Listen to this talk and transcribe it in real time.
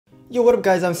Yo, what up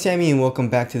guys, I'm Sammy and welcome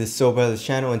back to the Strobel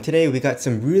channel, and today we got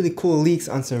some really cool leaks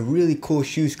on some really cool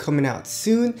shoes coming out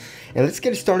soon. And let's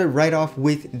get it started right off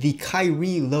with the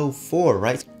Kyrie Low 4,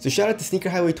 right? So shout out to Sneaker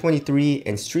Highway 23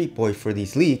 and Street Boy for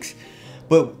these leaks.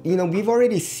 But you know, we've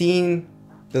already seen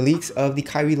the leaks of the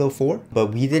Kyrie Low 4, but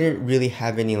we didn't really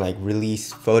have any like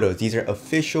release photos. These are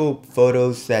official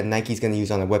photos that Nike's gonna use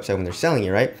on their website when they're selling it,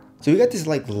 right? So we got this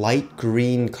like light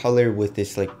green color with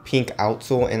this like pink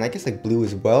outsole and I guess like blue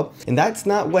as well. And that's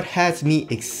not what has me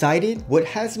excited. What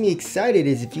has me excited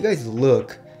is if you guys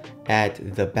look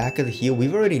at the back of the heel,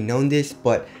 we've already known this,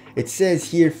 but it says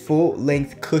here full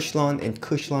length CUSHLON, and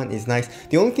CUSHLON is nice.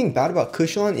 The only thing bad about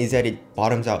CUSHLON is that it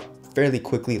bottoms out fairly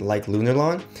quickly like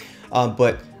Lunarlon.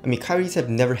 But I mean, Kyrie's have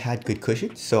never had good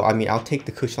cushions, so I mean, I'll take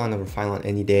the CUSHLON over Phylon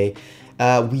any day.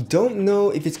 We don't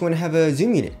know if it's going to have a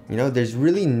zoom unit. You know, there's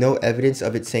really no evidence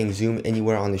of it saying zoom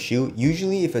anywhere on the shoe.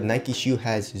 Usually if a Nike shoe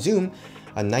has zoom,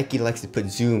 Nike likes to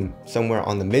put zoom somewhere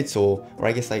on the midsole, or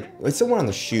I guess like it's somewhere on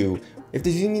the shoe. If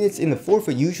the zoom unit's in the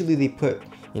forefoot, usually they put,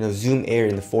 you know, zoom air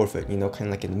in the forefoot, you know, kind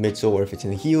of like in the midsole, or if it's in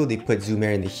the heel, they put zoom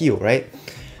air in the heel, right?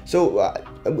 So,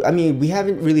 I mean, we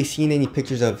haven't really seen any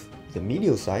pictures of the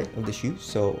medial side of the shoe,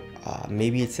 so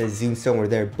maybe it says zoom somewhere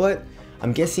there, but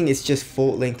I'm guessing it's just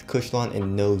full length CUSHLON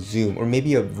and no zoom, or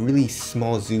maybe a really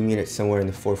small zoom unit somewhere in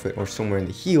the forefoot or somewhere in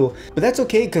the heel. But that's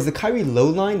okay, because the Kyrie Low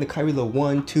line, the Kyrie Low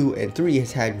 1, 2, and 3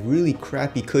 has had really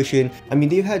crappy cushion. I mean,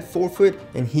 they've had forefoot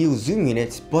and heel zoom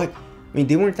units, but I mean,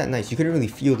 they weren't that nice. You couldn't really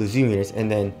feel the zoom units, and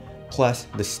then plus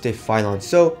the stiff Phylon.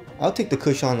 So I'll take the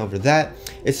CUSHLON over that.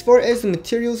 As far as the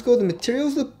materials go, the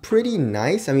materials look pretty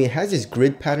nice. I mean, it has this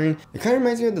grid pattern. It kind of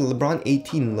reminds me of the LeBron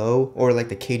 18 Low or like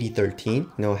the KD 13.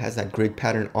 You know, it has that grid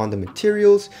pattern on the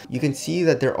materials. You can see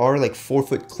that there are like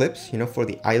forefoot clips, you know, for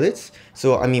the eyelets.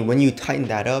 So, I mean, when you tighten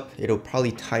that up, it'll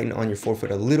probably tighten on your forefoot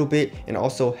a little bit and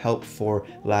also help for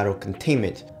lateral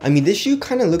containment. I mean, this shoe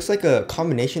kind of looks like a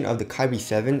combination of the Kyrie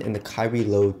 7 and the Kyrie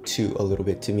Low 2 a little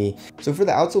bit to me. So for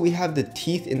the outsole, we have the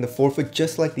teeth in the forefoot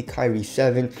just like the Kyrie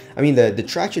 7. I mean, the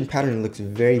traction pattern looks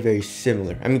very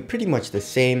similar. I mean, pretty much the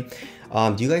same.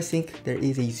 Do you guys think there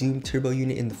is a zoom turbo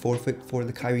unit in the forefoot for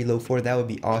the Kyrie Low 4? That would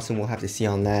be awesome. We'll have to see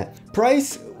on that.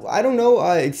 Price, I don't know.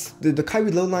 It's the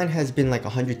Kyrie Low line has been like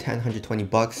 110, 120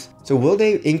 bucks. So will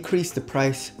they increase the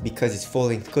price because it's full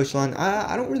length CUSHLON?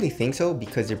 I don't really think so,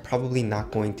 because they're probably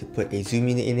not going to put a zoom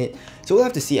unit in it. So we'll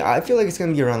have to see. I feel like it's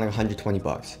gonna be around like 120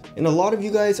 bucks. And a lot of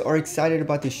you guys are excited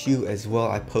about this shoe as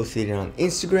well. I posted it on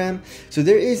Instagram. So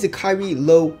there is the Kyrie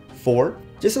Low 4.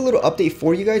 Just a little update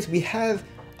for you guys. We have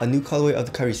a new colorway of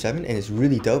the Kyrie 7 and it's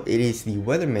really dope. It is the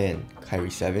Weatherman Kyrie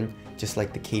 7, just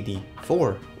like the KD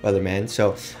 4 Weatherman.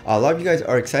 So a lot of you guys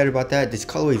are excited about that. This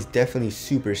colorway is definitely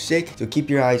super sick, so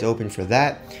keep your eyes open for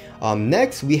that.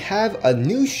 Next, we have a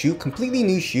new shoe, completely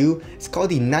new shoe. It's called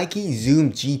the Nike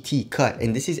Zoom GT Cut,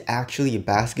 and this is actually a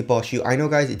basketball shoe. I know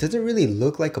guys, it doesn't really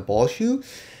look like a ball shoe,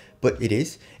 but it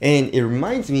is, and it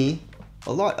reminds me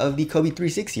a lot of the Kobe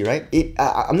 360, right?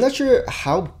 I'm not sure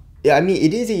how. I mean,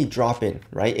 it is a drop-in,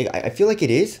 right? I feel like it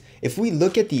is. If we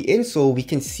look at the insole, we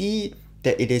can see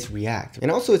that it is React. And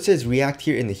also it says React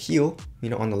here in the heel, you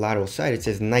know, on the lateral side, it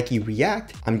says Nike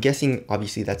React. I'm guessing,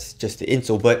 obviously, that's just the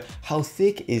insole, but how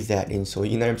thick is that insole?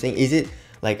 You know what I'm saying? Is it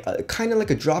like kind of like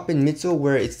a drop-in midsole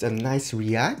where it's a nice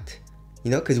React? You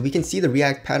know, because we can see the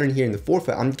React pattern here in the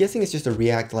forefoot. I'm guessing it's just a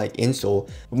React like insole.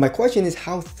 But my question is,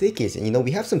 how thick is it? You know, we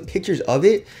have some pictures of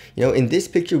it. You know, in this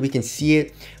picture we can see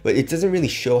it, but it doesn't really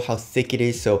show how thick it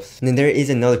is. So, and then there is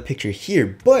another picture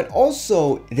here. But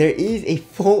also, there is a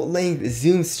full-length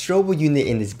Zoom Strobel unit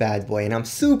in this bad boy, and I'm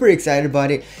super excited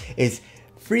about it. It's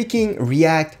freaking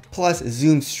React plus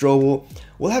Zoom Strobel.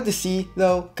 We'll have to see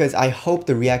though, because I hope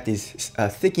the React is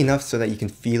thick enough so that you can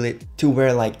feel it to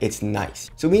where like it's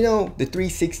nice. So we know the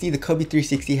 360, the Kobe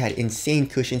 360 had insane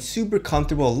cushion, super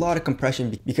comfortable, a lot of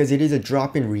compression because it is a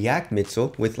drop-in React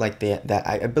midsole with like that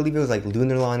I believe it was like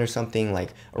Lunarlon or something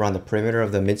like around the perimeter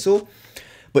of the midsole.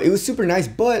 But it was super nice,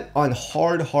 but on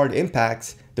hard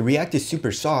impacts, the React is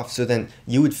super soft, so then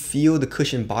you would feel the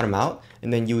cushion bottom out,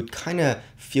 and then you would kind of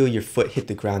feel your foot hit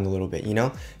the ground a little bit, you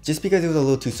know? Just because it was a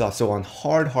little too soft. So on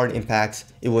hard impacts,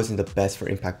 it wasn't the best for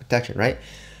impact protection, right?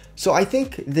 So I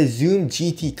think the Zoom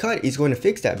GT Cut is going to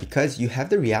fix that, because you have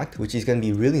the React, which is going to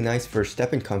be really nice for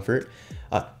step and comfort.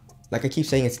 Like I keep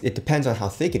saying, it depends on how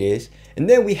thick it is. And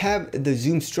then we have the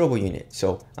Zoom Strobel unit.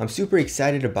 So I'm super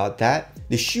excited about that.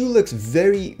 The shoe looks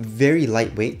very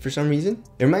lightweight for some reason.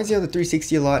 It reminds me of the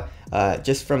 360 a lot,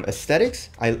 just from aesthetics.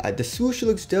 The swoosh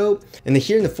looks dope. And then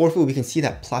here in the forefoot, we can see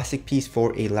that plastic piece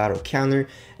for a lateral counter.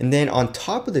 And then on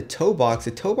top of the toe box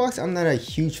I'm not a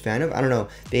huge fan of. I don't know.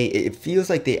 It feels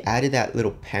like they added that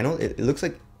little panel. It looks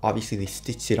like obviously they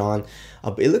stitched it on,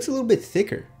 but it looks a little bit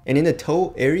thicker. And in the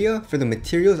toe area for the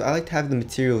materials, I like to have the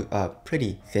material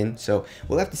pretty thin, so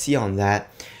we'll have to see on that.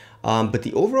 But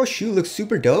the overall shoe looks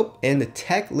super dope, and the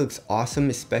tech looks awesome,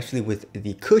 especially with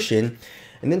the cushion.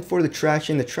 And then for the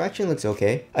traction looks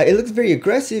okay. It looks very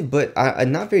aggressive, but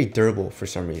not very durable for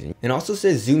some reason. It also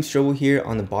says Zoom Strobel here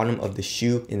on the bottom of the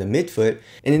shoe in the midfoot.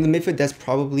 And in the midfoot, that's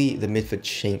probably the midfoot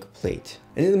shank plate.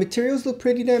 And then the materials look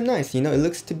pretty damn nice. You know, it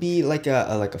looks to be like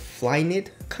a fly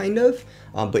knit kind of,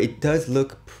 but it does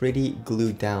look pretty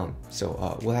glued down.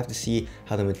 So we'll have to see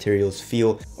how the materials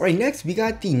feel. All right, next we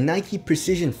got the Nike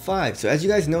Precision 5. So as you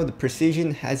guys know, the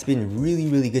Precision has been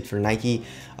really good for Nike.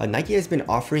 Nike has been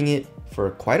offering it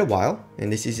for quite a while,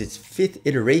 and this is its 5th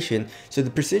iteration. So the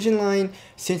Precision line,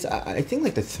 since I think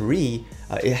like the 3,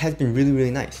 it has been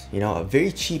really nice. You know, a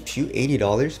very cheap shoe,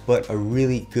 $80, but a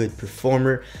really good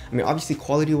performer. I mean, obviously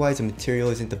quality wise, the material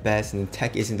isn't the best and the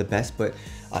tech isn't the best, but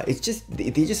it's just, they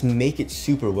just make it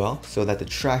super well so that the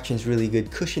traction is really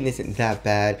good, cushion isn't that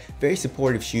bad, very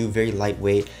supportive shoe, very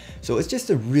lightweight. So it's just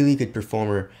a really good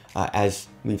performer, as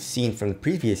we've seen from the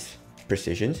previous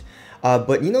Precisions.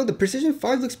 But you know, the Precision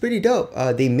 5 looks pretty dope.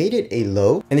 They made it a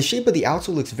low, and the shape of the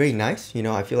outsole looks very nice. You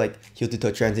know, I feel like heel to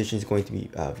toe transition is going to be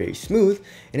very smooth.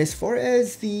 And as far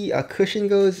as the cushion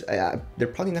goes, they're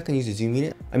probably not going to use a zoom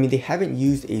unit. I mean, they haven't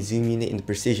used a zoom unit in the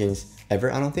Precisions ever,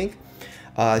 I don't think.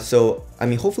 So I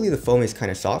mean, hopefully the foam is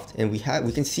kind of soft, and we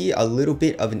can see a little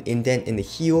bit of an indent in the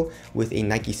heel with a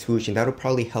Nike swoosh, and that'll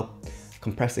probably help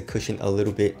compress the cushion a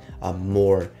little bit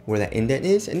more where that indent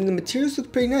is. And the materials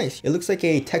look pretty nice. It looks like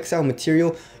a textile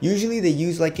material. Usually they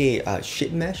use like a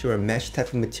shit mesh or a mesh type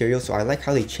of material, so I like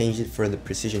how they changed it for the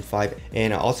Precision 5.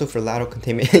 And also for lateral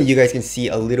containment, you guys can see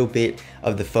a little bit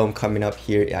of the foam coming up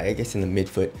here, I guess in the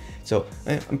midfoot. So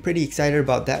I'm pretty excited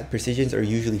about that. Precisions are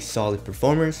usually solid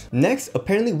performers. Next,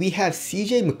 apparently we have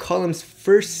CJ McCollum's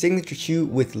first signature shoe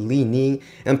with Li Ning.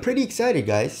 And I'm pretty excited,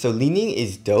 guys. So Li Ning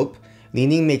is dope. Li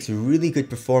Ning makes really good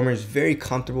performers, very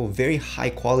comfortable, very high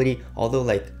quality, although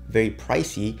like very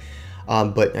pricey,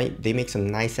 but they make some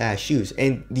nice ass shoes.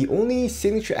 And the only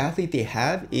signature athlete they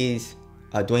have is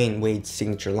Dwayne Wade's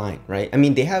signature line, right? I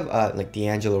mean, they have like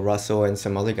D'Angelo Russell and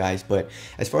some other guys, but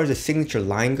as far as the signature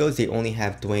line goes, they only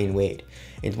have Dwayne Wade.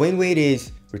 And Dwayne Wade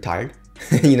is retired,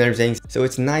 you know what I'm saying? So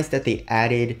it's nice that they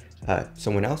added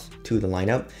someone else to the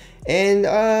lineup. And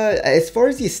as far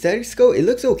as the aesthetics go, it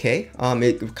looks okay.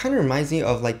 It kind of reminds me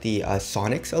of like the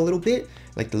Sonics a little bit,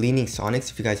 like the Li Ning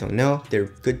Sonics. If you guys don't know, they're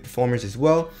good performers as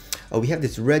well. We have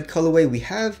this red colorway. We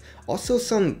have also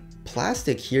some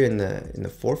plastic here in the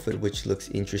forefoot, which looks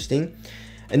interesting.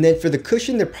 And then for the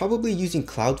cushion, they're probably using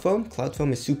cloud foam. Cloud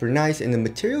foam is super nice, and the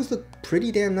materials look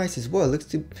pretty damn nice as well.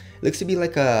 It looks to be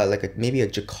like maybe a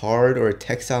jacquard or a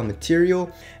textile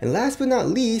material. And last but not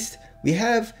least, we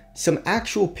have some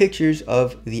actual pictures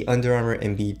of the Under Armour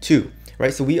Embiid 2,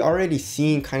 right? So we already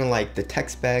seen kind of like the tech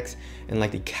specs and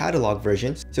like the catalog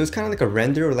versions. So it's kind of like a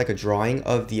render or like a drawing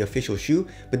of the official shoe,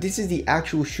 but this is the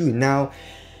actual shoe now.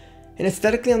 And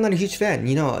aesthetically, I'm not a huge fan.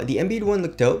 You know, the Embiid one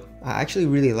looked dope. I actually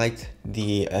really liked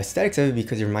the aesthetics of it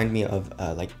because it reminded me of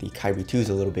like the Kyrie 2s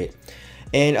a little bit.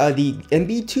 And the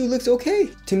Embiid 2 looks okay.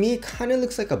 To me, it kind of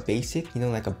looks like a basic, you know,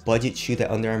 like a budget shoe that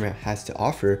Under Armour has to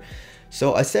offer.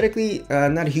 So aesthetically,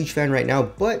 I'm not a huge fan right now,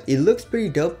 but it looks pretty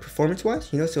dope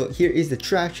performance-wise, you know. So here is the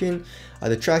traction.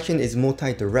 The traction is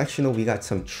multi-directional. We got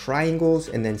some triangles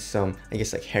and then some, I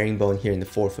guess, like herringbone here in the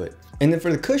forefoot. And then for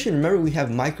the cushion, remember we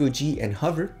have Micro G and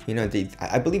Hover. You know,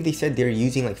 I believe they said they're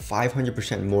using like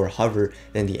 500% more Hover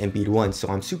than the Embiid one. So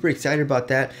I'm super excited about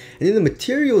that. And then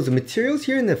the materials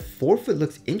here in the forefoot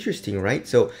looks interesting, right?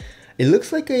 So it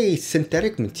looks like a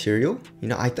synthetic material. You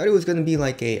know, I thought it was going to be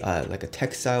like a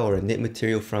textile or a knit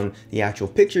material from the actual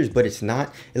pictures, but it's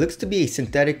not. It looks to be a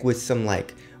synthetic with some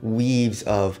like weaves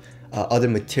of other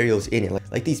materials in it,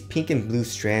 like these pink and blue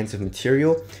strands of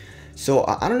material. So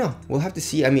I don't know, we'll have to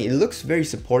see. I mean, it looks very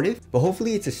supportive, but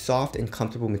hopefully it's a soft and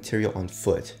comfortable material on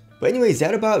foot. But anyways,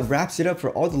 that about wraps it up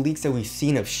for all the leaks that we've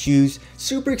seen of shoes.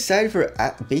 Super excited for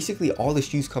basically all the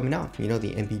shoes coming out. You know,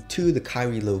 the Embiid 2, the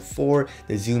Kyrie Low 4,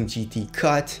 the Zoom GT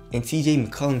Cut, and CJ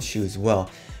McCollum's shoe as well.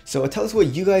 So tell us what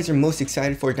you guys are most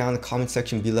excited for down in the comment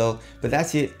section below. But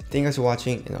that's it. Thank you guys for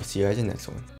watching, and I'll see you guys in the next one.